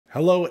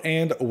Hello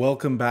and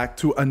welcome back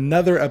to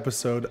another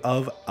episode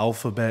of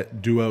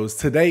Alphabet Duos.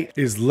 Today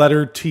is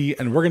letter T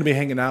and we're going to be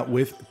hanging out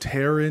with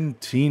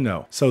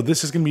TaranTin0. So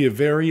this is going to be a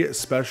very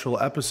special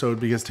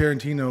episode because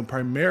TaranTin0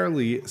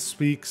 primarily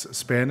speaks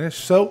Spanish.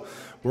 So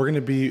we're going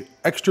to be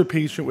extra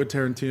patient with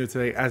TaranTin0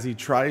 today as he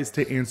tries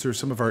to answer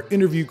some of our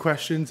interview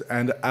questions.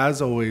 And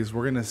as always,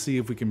 we're going to see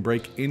if we can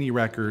break any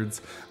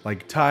records,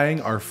 like tying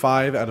our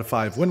 5 out of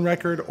 5 win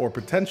record or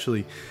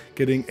potentially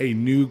getting a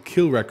new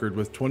kill record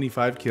with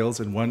 25 kills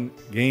in one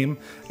game.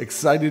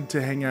 Excited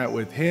to hang out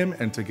with him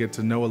and to get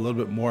to know a little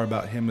bit more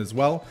about him as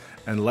well.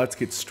 And let's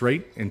get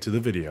straight into the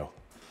video.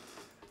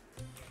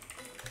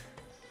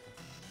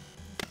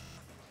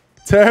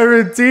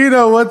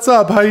 TaranTin0, what's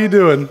up? How you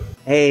doing?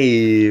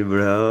 Hey,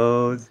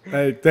 bros.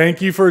 Hey,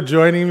 thank you for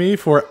joining me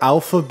for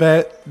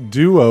Alphabet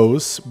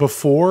Duos.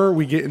 Before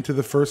we get into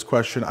the first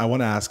question, I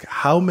want to ask,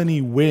 how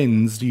many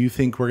wins do you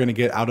think we're going to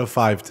get out of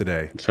 5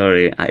 today?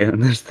 Sorry, I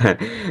understand.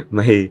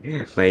 My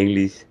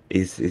English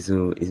is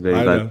very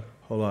I bad. know.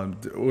 Hold on.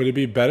 Would it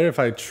be better if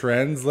I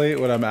translate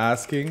what I'm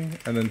asking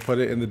and then put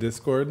it in the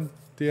Discord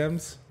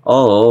DMs?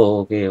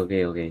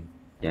 Okay.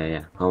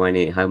 Yeah. How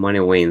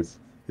many wins?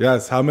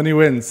 Yes, how many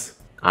wins?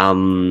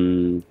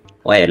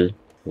 Well,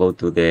 go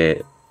to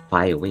the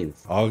 5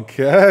 wins.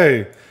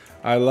 Okay.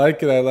 I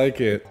like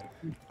it.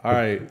 All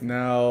right,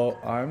 now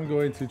I'm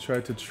going to try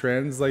to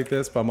translate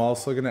this, but I'm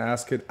also going to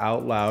ask it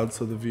out loud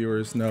so the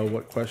viewers know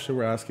what question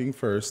we're asking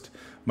first.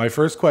 My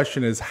first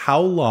question is,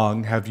 how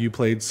long have you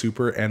played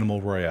Super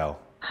Animal Royale?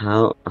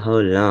 How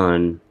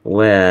long?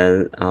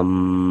 Well,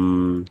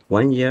 1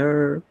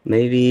 year,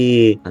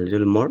 maybe a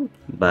little more,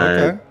 but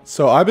Okay,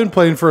 so I've been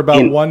playing for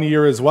about 1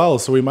 year as well,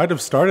 so we might have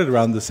started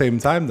around the same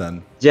time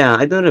then. yeah,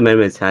 I don't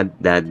remember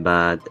exact that,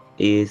 but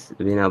it's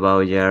been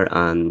about a year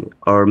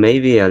or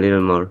maybe a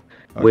little more.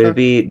 Okay. Will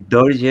be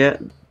 2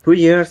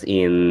 years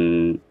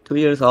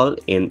old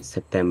in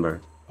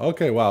September.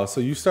 Okay, wow.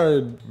 So you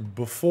started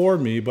before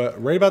me, but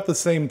right about the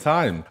same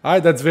time. All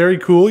right, that's very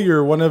cool.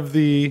 You're one of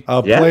the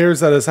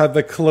players that has had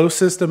the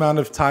closest amount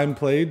of time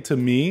played to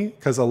me,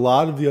 because a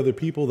lot of the other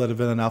people that have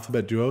been in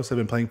Alphabet Duos have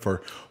been playing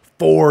for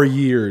 4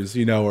 years,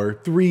 or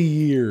 3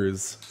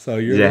 years. So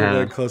you're a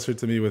little bit closer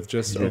to me with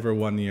just over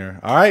 1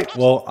 year. All right,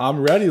 well,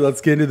 I'm ready.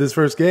 Let's get into this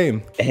first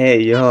game.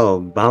 Hey,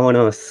 yo,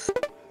 vámonos.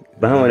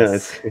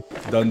 Vámonos.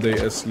 ¿Dónde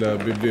es la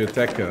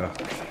biblioteca?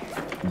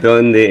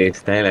 ¿Dónde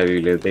está la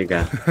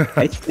biblioteca?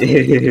 I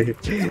see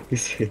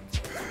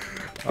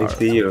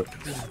you.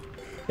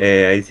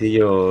 I see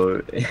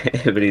you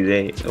every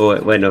day. Oh,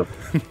 bueno,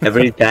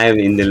 every time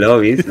in the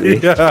lobbies.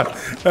 Yeah,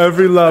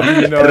 every lobby,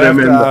 I have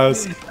to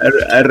ask.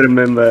 I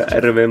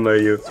remember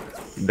you.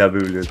 La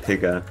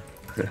biblioteca.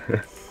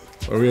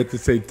 Or we have to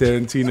say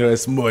TaranTin0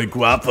 es muy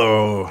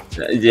guapo.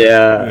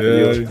 Yeah.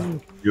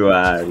 You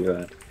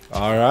are.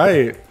 All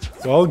right.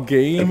 Well,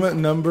 game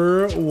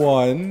number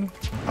 1.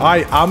 All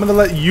right, I'm going to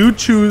let you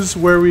choose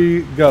where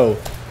we go.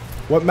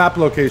 What map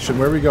location?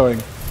 Where are we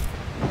going?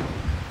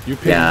 You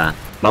pick. Yeah,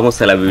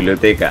 vamos a la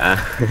biblioteca.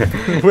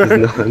 Where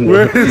is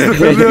the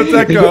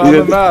biblioteca on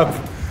the map?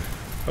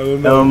 I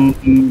don't know.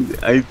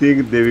 I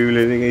think the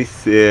biblioteca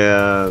is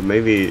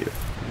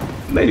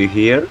maybe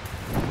here.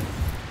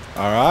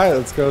 All right,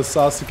 let's go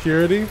saw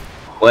security.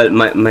 Well,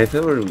 my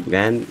favorite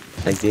gun,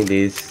 I think,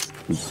 is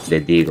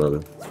the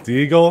Deagle.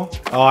 Deagle?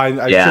 Oh, I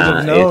should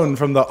have known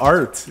from the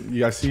art.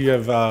 I see you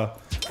have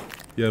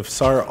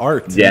SAR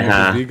art.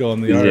 Yeah. The Deagle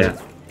on the art. Yeah.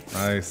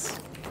 Nice.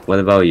 What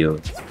about you? You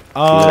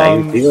like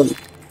like Deagle?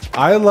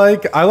 I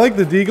like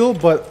the Deagle,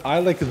 but I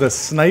like the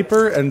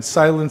sniper and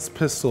silenced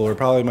pistol are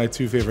probably my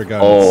 2 favorite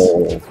guns.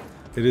 Oh.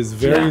 It is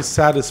very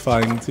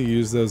satisfying to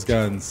use those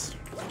guns.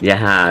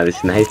 Yeah, the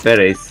sniper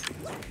is.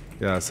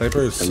 Yeah,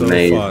 sniper is so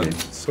amazing. fun.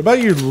 So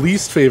about your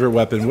least favorite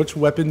weapon, which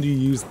weapon do you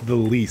use the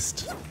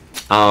least?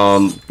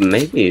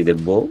 Maybe the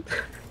bow.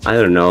 I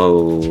don't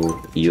know.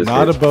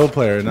 Not a bow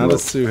player, not a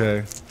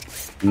Suhei.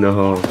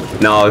 No,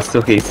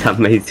 Suhei is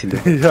amazing.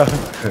 Yeah.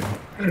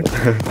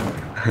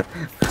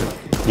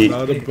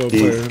 Not a bow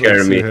player. He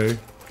scared me. Suhei.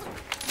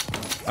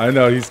 I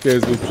know, he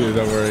scares me too,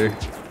 don't worry.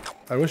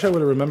 I wish I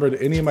would have remembered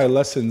any of my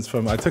lessons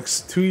from... I took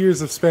 2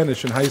 years of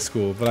Spanish in high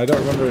school, but I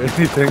don't remember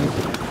anything.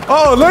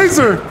 Oh,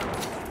 laser!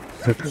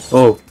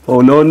 Oh,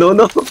 no.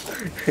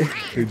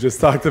 We just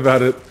talked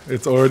about it.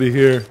 It's already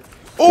here.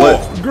 Oh,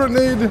 what?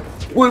 Grenade!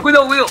 Wait.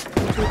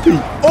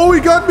 Oh, he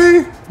got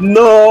me!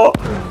 No!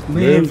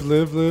 Live.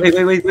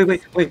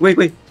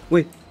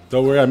 Wait.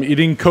 Don't worry, I'm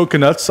eating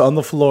coconuts on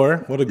the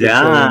floor. What a good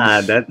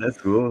challenge. That's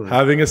cool.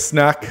 Having a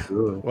snack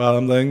while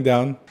I'm laying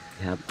down.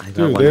 Yeah,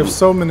 dude, they have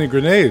so many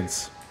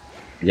grenades.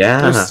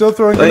 Yeah. They're still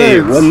throwing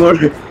grenades. One more.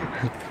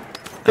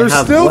 They're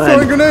still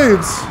throwing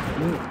grenades.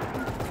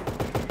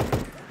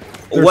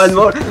 One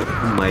more.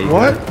 Oh my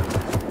God.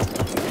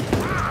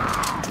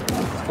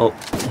 Oh,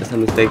 that's a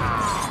mistake.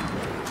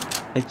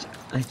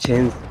 I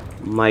changed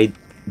my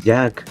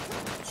jack.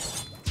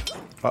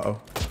 Uh-oh.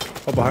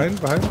 Oh, behind.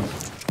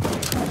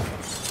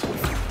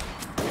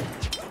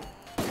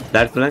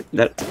 That flank.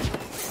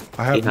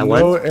 I have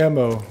no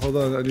ammo. Hold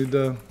on, I need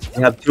to...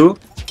 You have 2?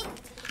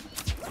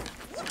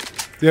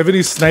 you have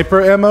any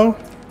sniper ammo?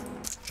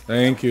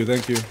 Thank you,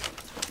 thank you.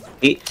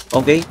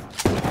 Okay.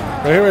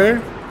 Right here, right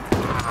here.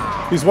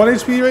 He's 1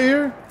 HP right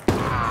here.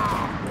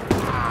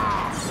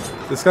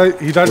 This guy,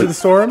 he died to the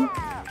storm.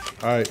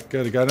 Alright,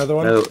 good. He got another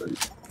one. No,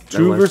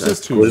 2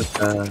 versus 2.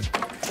 Cool,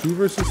 2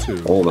 versus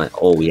 2. oh my,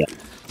 oh yeah.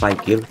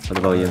 5 kills. What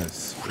about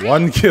Nice.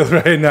 1 kill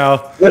right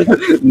now.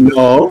 you?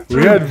 No.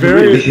 We had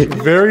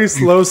very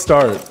slow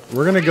start.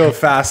 We're gonna go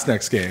fast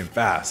next game.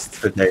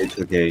 Fast. Okay, it's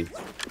okay.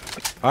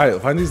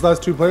 Alright, find these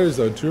last 2 players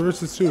though. 2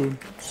 versus 2.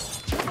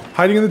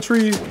 Hiding in the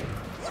tree.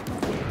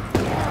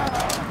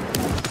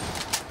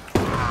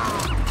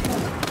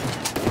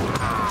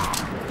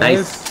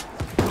 Nice.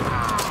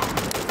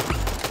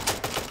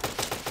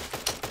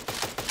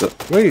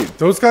 Wait,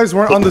 those guys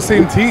weren't on the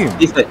same team.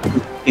 He's dead.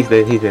 He's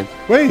dead.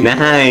 Wait.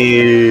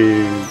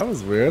 Nice. That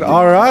was weird.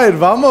 Alright,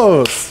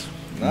 vamos.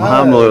 Nice.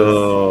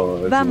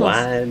 Vamos. Vamos.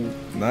 One.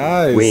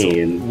 Nice.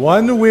 Win.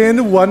 1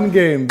 win, 1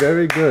 game.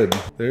 Very good.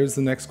 There's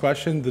the next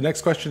question. The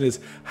next question is,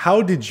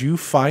 how did you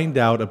find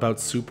out about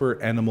Super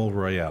Animal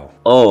Royale?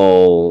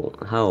 Oh,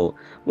 how?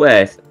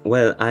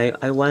 Well, I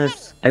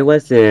was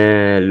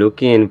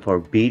looking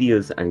for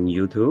videos on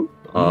YouTube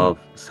of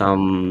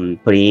some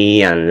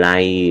free and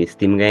live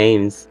Steam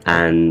games,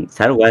 and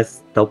that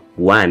was top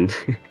 1.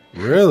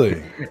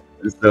 Really?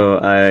 So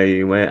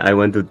I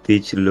want to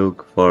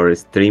look for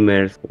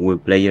streamers who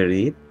player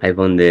it. I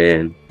found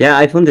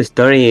the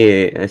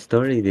story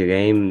the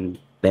game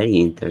very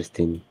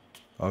interesting.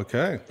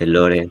 Okay. The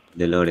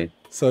lore.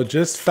 So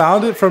just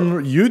found it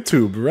from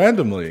YouTube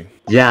randomly.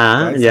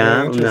 Yeah, That's yeah.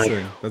 very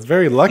interesting. Like, That's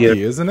very lucky, yeah.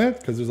 isn't it?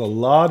 Because there's a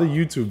lot of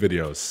YouTube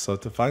videos. So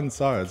to find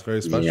Sar, it's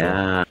very special.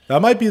 Yeah.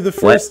 That might be the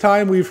first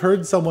time we've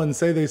heard someone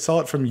say they saw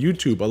it from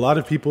YouTube. A lot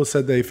of people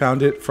said they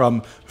found it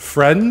from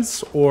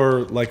friends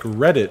or like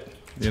Reddit,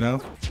 you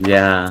know?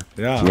 Yeah.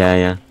 Yeah.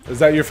 Yeah. Is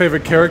that your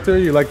favorite character?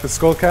 You like the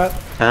skull cat?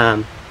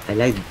 I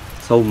like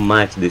so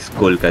much the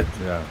skull cat.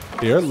 Yeah.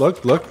 Here,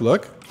 look.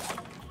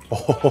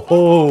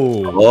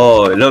 Oh,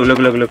 Oh,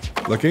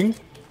 look. looking.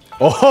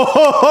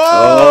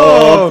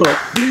 Oh,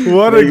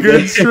 what a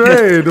good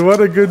trade!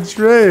 What a good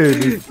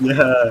trade!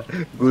 Yeah,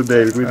 good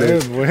day.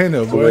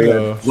 Bueno.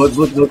 What?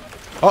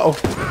 Uh-oh.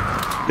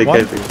 Take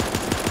One. care.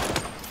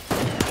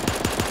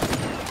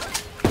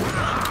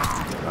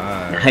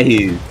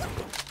 Nice.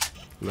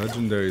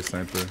 Legendary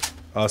sniper.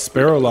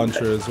 Sparrow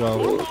launcher as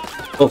well.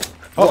 Oh.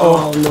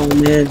 Uh-oh. Oh no,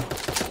 man.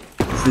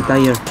 It's the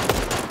tire.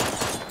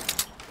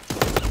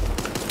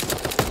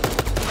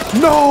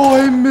 No,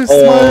 I missed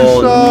my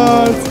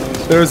shots.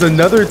 There's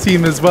another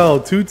team as well.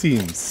 2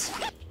 teams.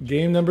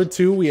 Game number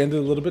 2, we ended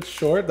a little bit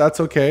short. That's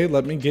okay.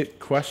 Let me get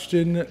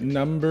question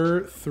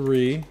number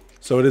 3.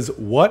 So it is,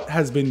 what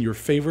has been your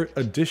favorite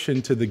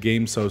addition to the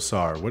game so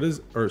far?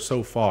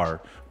 So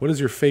far? What is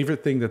your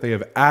favorite thing that they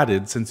have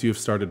added since you've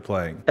started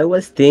playing? I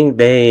always think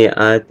they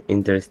add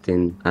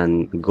interesting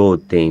and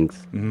good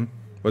things. Mm-hmm.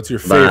 What's your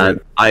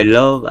favorite? But I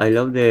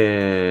love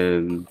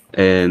the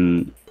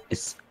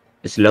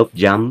slope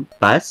jump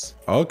pass.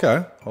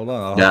 Okay, hold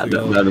on. That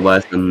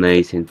was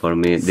amazing for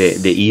me.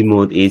 The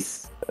emote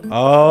is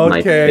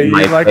okay.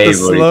 my You like the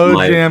favorite,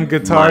 slow jam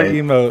guitar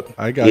emote.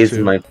 I got you. It's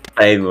my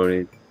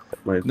favorite.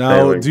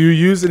 Now, do you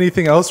use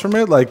anything else from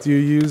it? Like, do you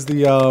use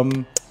the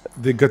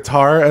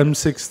guitar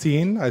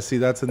M16? I see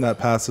that's in that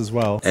pass as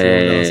well.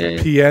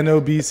 Piano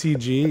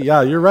BCG.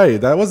 Yeah, you're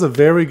right. That was a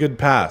very good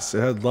pass.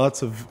 It had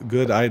lots of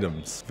good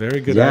items.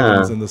 Very good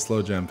items in the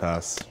slow jam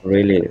pass.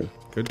 Really.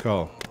 Good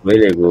call.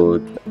 Really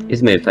good.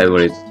 It's my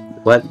favorite.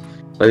 What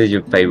is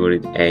your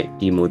favorite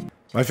emote?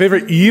 My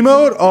favorite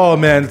emote? Oh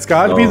man, it's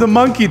got to be the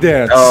monkey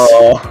dance.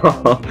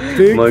 Oh,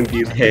 big,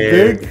 monkey dance.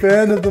 Big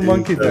fan of the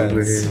monkey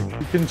dance.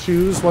 You can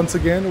choose once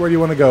again. Where do you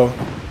want to go?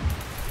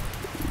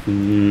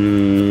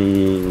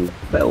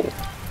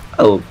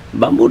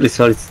 Bamboo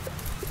resorts.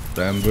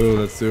 Bamboo,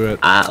 let's do it.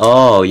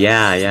 Oh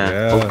yeah.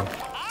 Oh.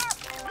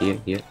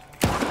 Here.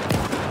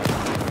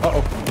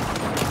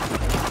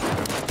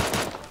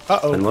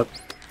 And what?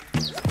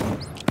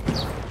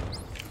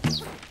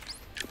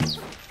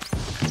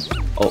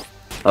 Oh,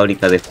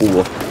 fábrica de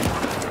jugo.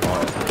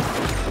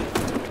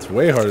 It's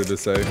way harder to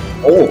say.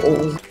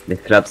 Oh. The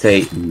club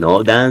say,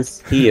 no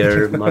dance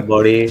here, my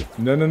buddy.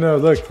 No.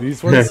 Look,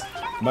 these ones,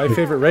 my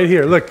favorite right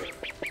here. Look.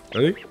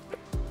 Ready?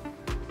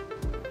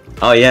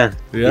 Oh, yeah.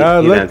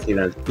 Yeah, he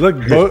look. dance.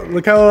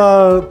 Look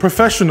how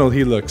professional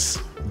he looks.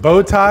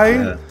 Bow tie.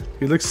 Yeah.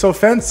 He looks so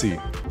fancy.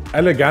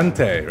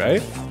 Elegante,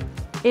 right?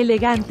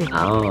 Elegante.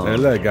 Oh.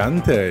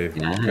 Elegante.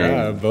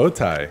 Yeah, bow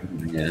tie.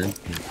 Yeah.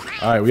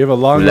 All right, we have a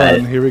long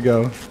run. Here we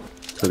go.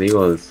 So they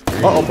was.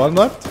 Bottom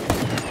left.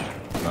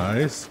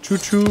 Nice.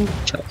 Choo-choo.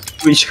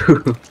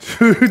 Choo-choo.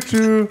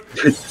 Choo-choo.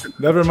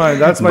 Never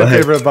mind. That's my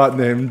favorite bot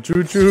name.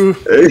 Choo-choo.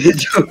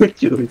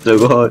 Choo-choo. So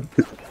good.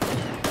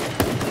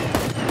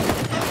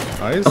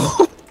 Nice.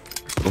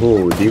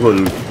 Oh,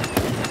 Deagle.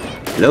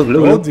 Look.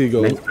 Gold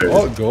Deagle. Sniper.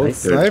 Oh, gold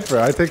sniper.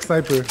 I take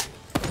sniper.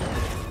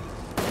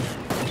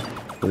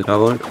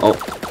 Oh.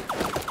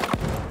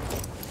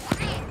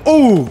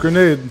 Oh,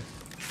 grenade.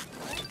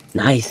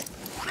 Nice.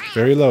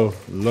 Very low.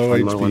 Low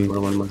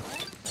HP. One more.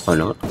 Oh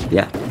no?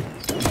 Yeah.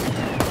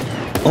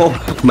 Oh,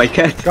 my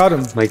cat. Got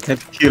him. My cat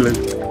killed.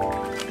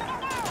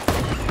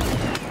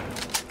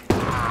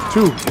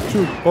 Two.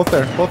 Both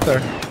there.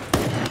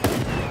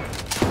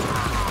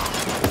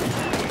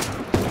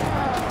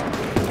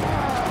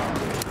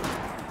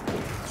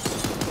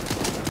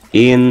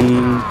 In.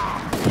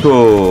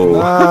 Oh.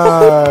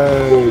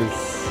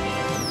 Nice.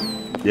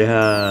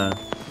 Yeah.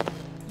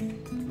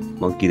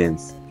 Monkey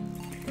dance.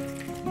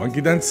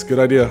 Monkey dance, good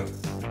idea.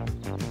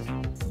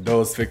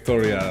 Dos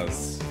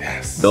victorias.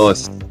 Yes.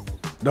 Dos.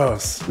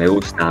 Me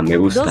gusta, me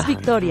Dos gusta.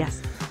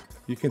 victorias.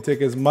 You can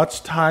take as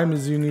much time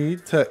as you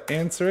need to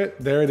answer it.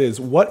 There it is.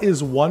 What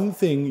is one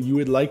thing you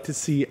would like to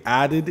see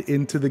added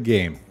into the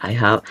game? I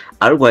have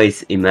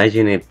always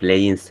imagined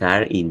playing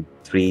SAR in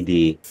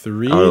 3D.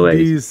 3D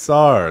Always.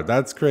 SAR.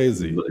 That's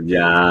crazy.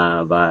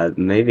 Yeah, but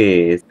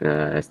maybe it's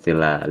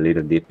still a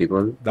little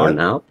difficult for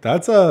now.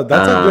 That's a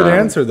good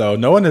answer though.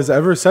 No one has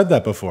ever said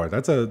that before.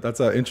 That's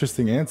an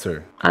interesting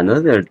answer.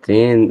 Another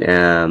thing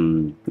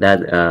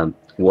that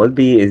would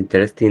be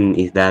interesting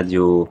is that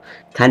you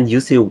can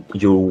use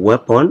your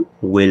weapon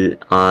will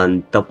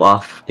on top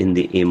off in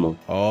the emote.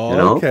 Oh, you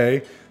know?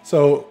 okay.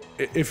 So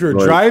if you're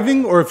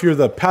driving or if you're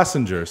the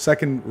passenger,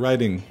 second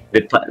riding.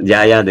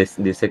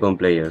 The second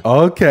player.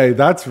 Okay,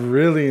 that's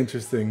really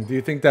interesting. Do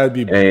you think that'd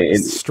be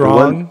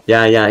strong?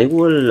 It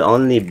will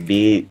only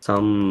be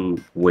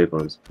some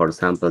weapons. For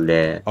example,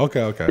 the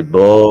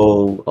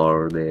bow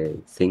or the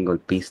single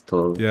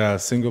pistol. Yeah,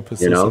 single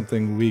pistol,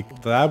 something weak.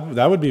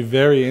 That would be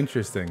very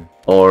interesting.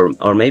 Or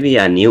maybe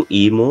a new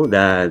emo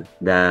that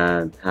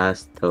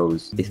has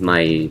those. Is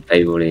my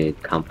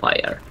favorite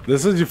campfire.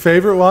 This is your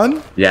favorite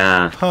one?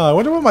 Yeah. Huh, I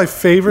wonder what my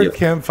favorite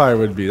campfire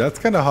would be. That's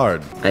kind of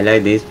hard. I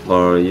like this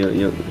for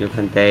you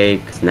can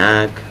take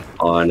snack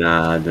or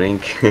a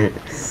drink.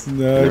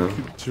 Snack,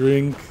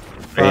 drink,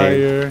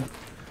 fire.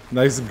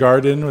 Nice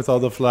garden with all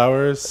the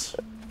flowers.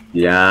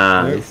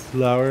 Yeah. Nice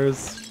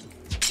flowers.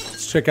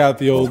 Let's check out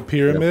the old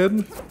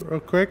pyramid real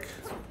quick.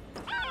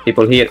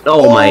 People here.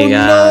 Oh my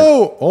god.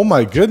 No! Oh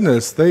my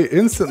goodness. They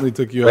instantly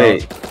took you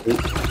out.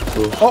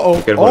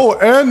 Uh-oh. Oh,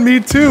 and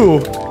me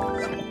too.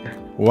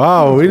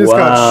 Wow, we just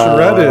got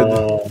shredded.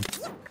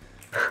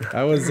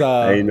 That was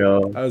I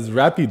know. That was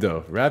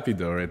rapido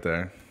right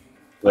there.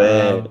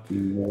 Well,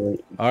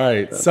 all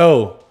right,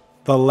 so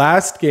the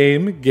last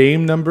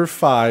game number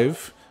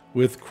 5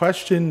 with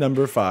question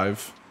number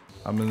 5.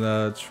 I'm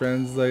gonna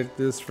translate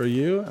this for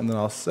you and then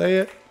I'll say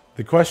it.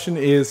 The question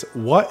is,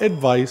 what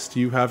advice do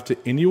you have to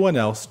anyone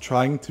else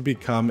trying to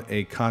become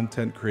a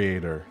content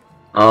creator?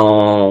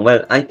 Oh,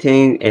 well, I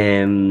think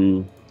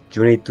you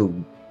need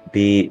to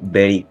be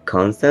very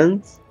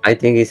constant. I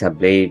think it's a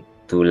way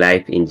to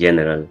life in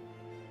general.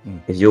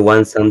 If you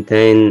want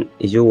something,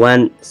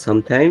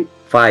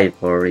 fight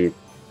for it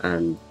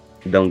and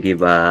don't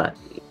give up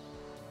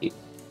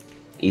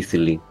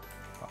easily.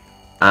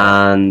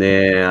 And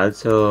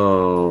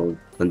also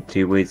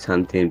contribute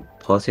something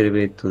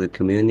positive to the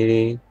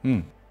community.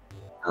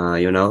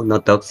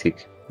 Not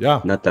toxic. Yeah.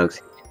 Not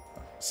toxic.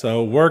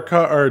 So work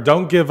or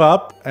don't give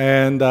up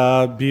and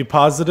be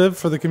positive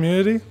for the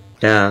community?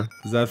 Yeah.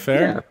 Is that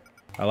fair? Yeah.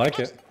 I like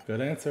it.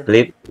 Good answer.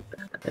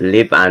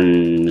 Live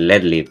and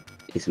let live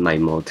is my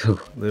motto.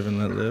 Live and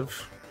let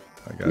live.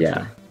 I got Yeah.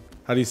 you.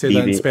 How do you say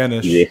that in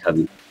Spanish?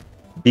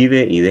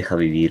 Vive y deja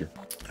vivir.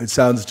 It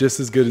sounds just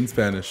as good in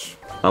Spanish.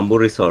 Bamboo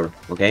resort,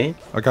 okay?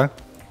 Okay.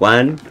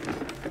 1,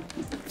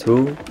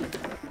 2,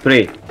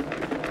 3.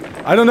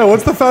 I don't know.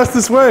 What's the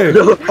fastest way?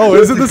 No. Oh,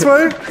 is it this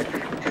way?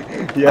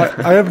 Yeah.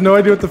 I have no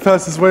idea what the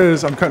fastest way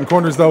is. I'm cutting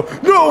corners though.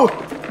 No!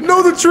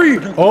 No, the tree!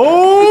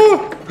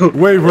 Oh!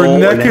 Wait, we're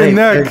neck and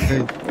neck.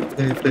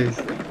 Please.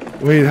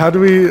 Wait,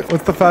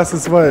 what's the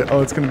fastest way?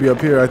 Oh, it's gonna be up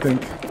here, I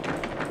think.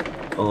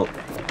 Oh.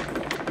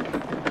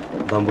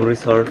 Bamboo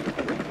resort.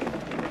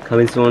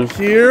 Coming soon.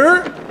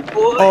 Here.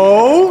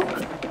 Oh!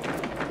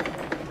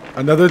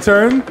 Another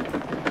turn.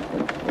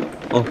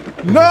 Oh.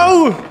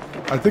 No!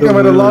 I think I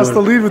might have lost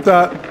the lead with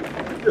that.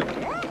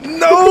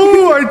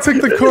 No! I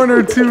took the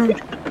corner too.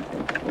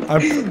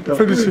 I'm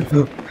pretty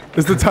sure.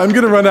 Is the time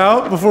gonna run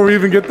out before we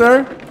even get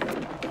there?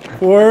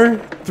 4,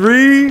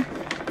 3,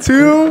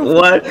 2,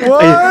 What?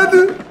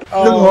 1.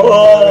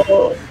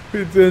 Oh,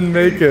 we didn't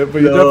make it,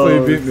 but you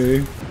definitely beat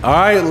me. All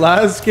right,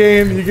 last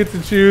game. You get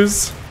to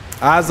choose.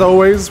 As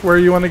always, where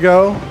you want to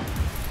go.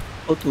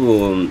 Go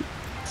to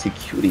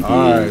security.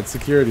 All right,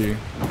 security.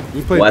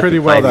 We played pretty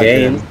well that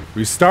game.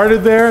 We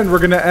started there, and we're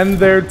gonna end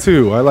there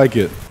too. I like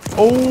it.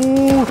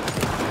 Oh,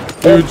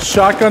 dude,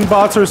 shotgun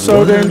bots are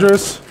so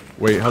dangerous.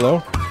 Wait,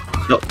 hello?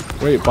 No.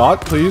 Wait,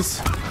 bot,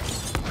 please.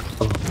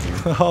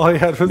 All I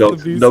had was the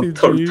BCG.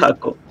 Dr.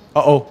 Taco.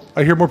 Uh-oh,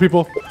 I hear more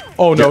people.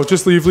 Oh no,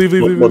 just leave. 2.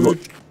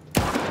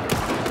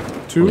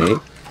 Okay.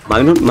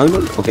 Magnum,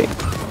 okay.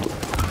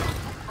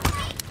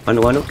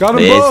 One. Got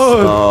them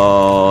both!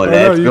 Oh,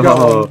 let's you go.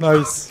 got one.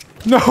 Nice.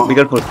 No! Be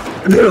careful.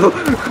 No.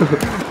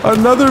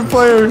 Another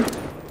player!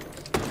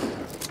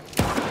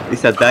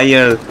 It's a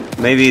tire,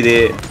 maybe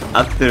the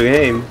after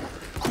game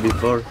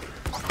before.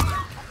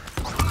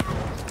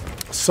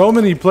 So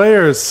many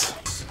players.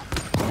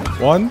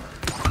 One.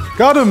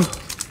 Got him.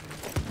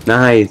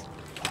 Nice.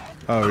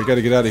 Oh, we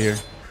gotta get out of here.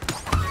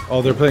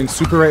 Oh, they're playing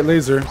super right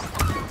laser.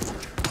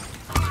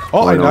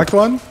 Oh, I knocked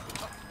one.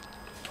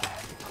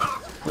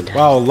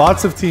 Wow,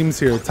 lots of teams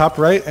here. Top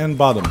right and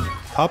bottom.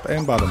 Top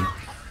and bottom.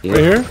 Yeah.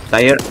 Right here?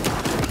 Tire.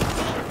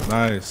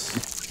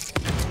 Nice.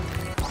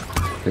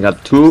 We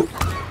got 2.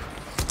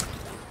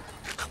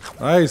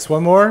 Nice.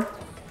 One more.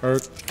 Oh,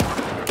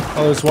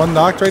 there's one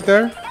knocked right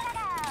there.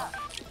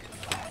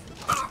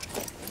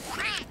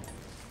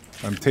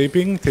 I'm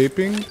taping.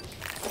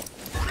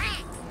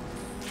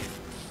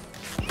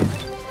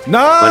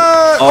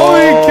 No! Oh,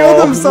 he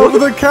killed himself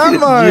with a cat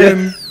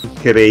mine.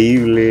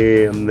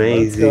 Increíble,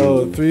 amazing.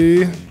 Let's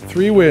go.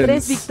 Three wins.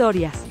 Tres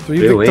victorias.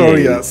 Three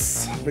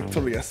Wins.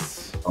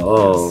 victorious.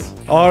 Oh, Yes.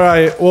 All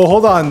right. Well,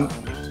 hold on.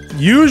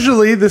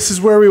 Usually, this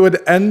is where we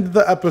would end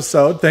the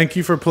episode. Thank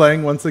you for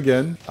playing once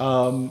again.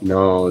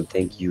 no,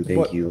 thank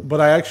you.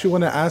 But I actually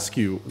want to ask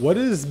you, what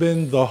has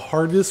been the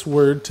hardest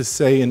word to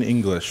say in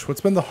English?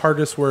 What's been the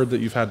hardest word that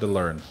you've had to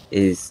learn?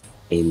 Is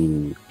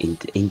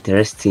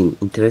interesting.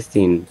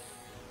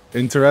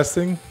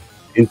 Interesting?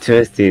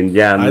 Interesting,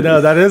 yeah. I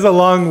know, that is a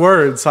long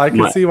word, so I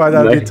can see why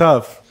that would be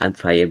tough. I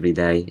try every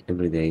day,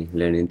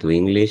 learning to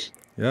English.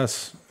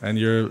 Yes, and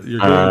you're doing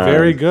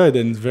very good,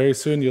 and very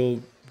soon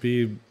you'll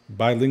be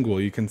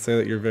bilingual. You can say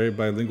that you're very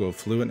bilingual,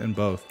 fluent in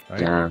both.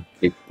 Right? Yeah,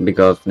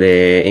 because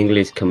the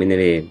English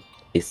community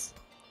is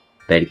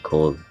very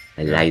cool.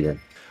 I like that.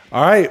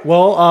 All right.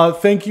 Well,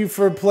 thank you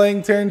for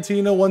playing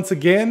TaranTin0 once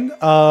again.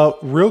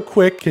 Real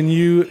quick, can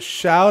you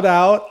shout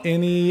out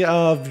any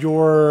of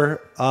your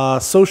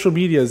social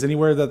medias,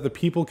 anywhere that the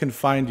people can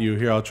find you?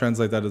 Here, I'll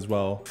translate that as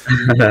well.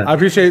 I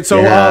appreciate it.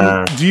 So,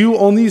 do you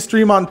only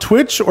stream on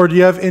Twitch, or do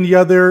you have any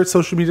other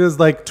social medias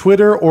like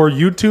Twitter or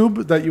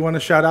YouTube that you want to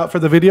shout out for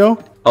the video?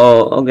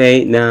 Oh,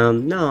 okay.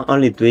 No,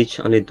 only Twitch,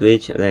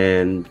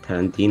 then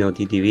TaranTin0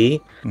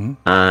 TTV,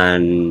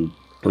 and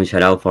un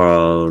shout out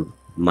for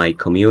my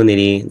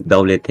community,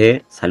 Double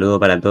T. Saludo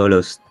para todos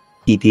los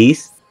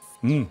TTs.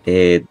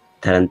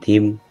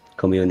 TaranTin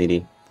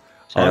community.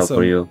 Shout out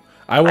for you.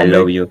 I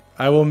love you.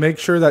 I will make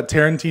sure that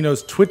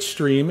TaranTin0's Twitch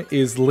stream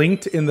is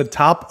linked in the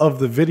top of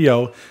the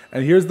video.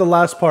 And here's the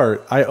last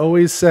part. I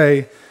always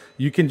say,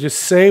 you can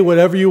just say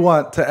whatever you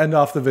want to end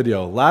off the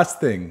video.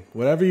 Last thing,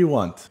 whatever you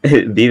want.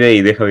 Vive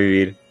y deja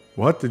vivir.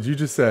 What did you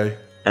just say?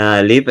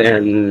 Live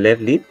and let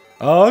live.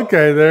 Oh,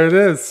 okay, there it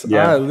is.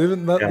 Yeah. All right, live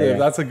and let live.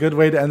 That's a good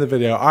way to end the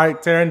video. All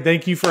right, Taran,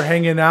 thank you for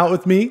hanging out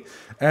with me,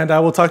 and I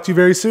will talk to you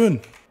very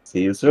soon.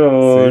 See you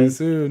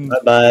soon.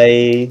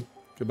 Bye-bye.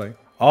 Goodbye.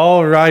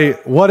 All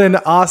right, what an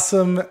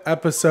awesome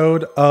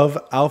episode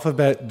of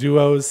Alphabet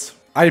Duos.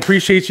 I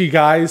appreciate you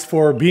guys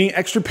for being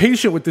extra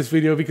patient with this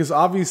video, because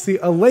obviously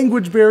a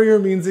language barrier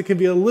means it can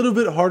be a little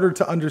bit harder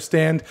to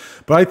understand.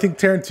 But I think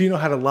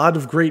TaranTin0 had a lot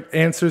of great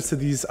answers to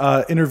these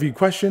interview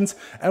questions.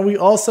 And we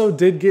also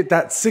did get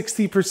that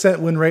 60%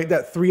 win rate,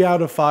 that 3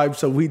 out of 5.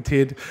 So we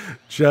did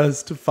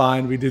just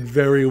fine. We did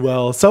very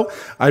well. So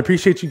I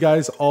appreciate you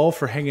guys all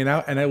for hanging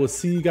out. And I will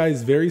see you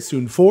guys very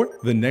soon for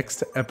the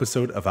next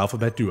episode of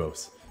Alphabet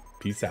Duos.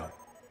 Peace out.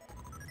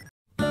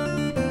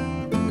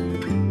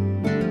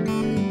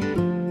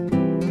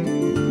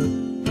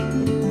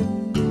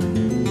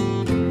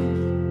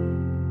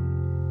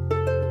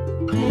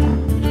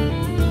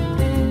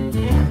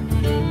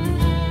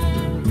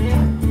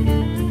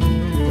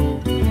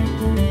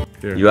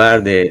 You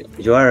are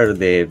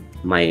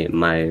my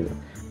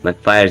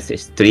first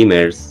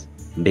streamers,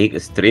 big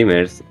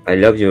streamers. I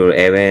love your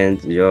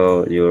event,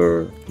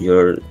 your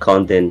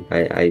content.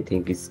 I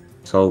think it's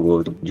so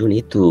good. You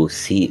need to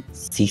see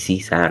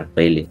CCR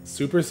really.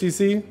 Super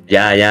CC?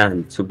 Yeah,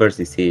 super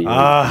CC.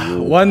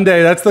 One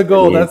day. That's the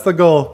goal. That's the goal.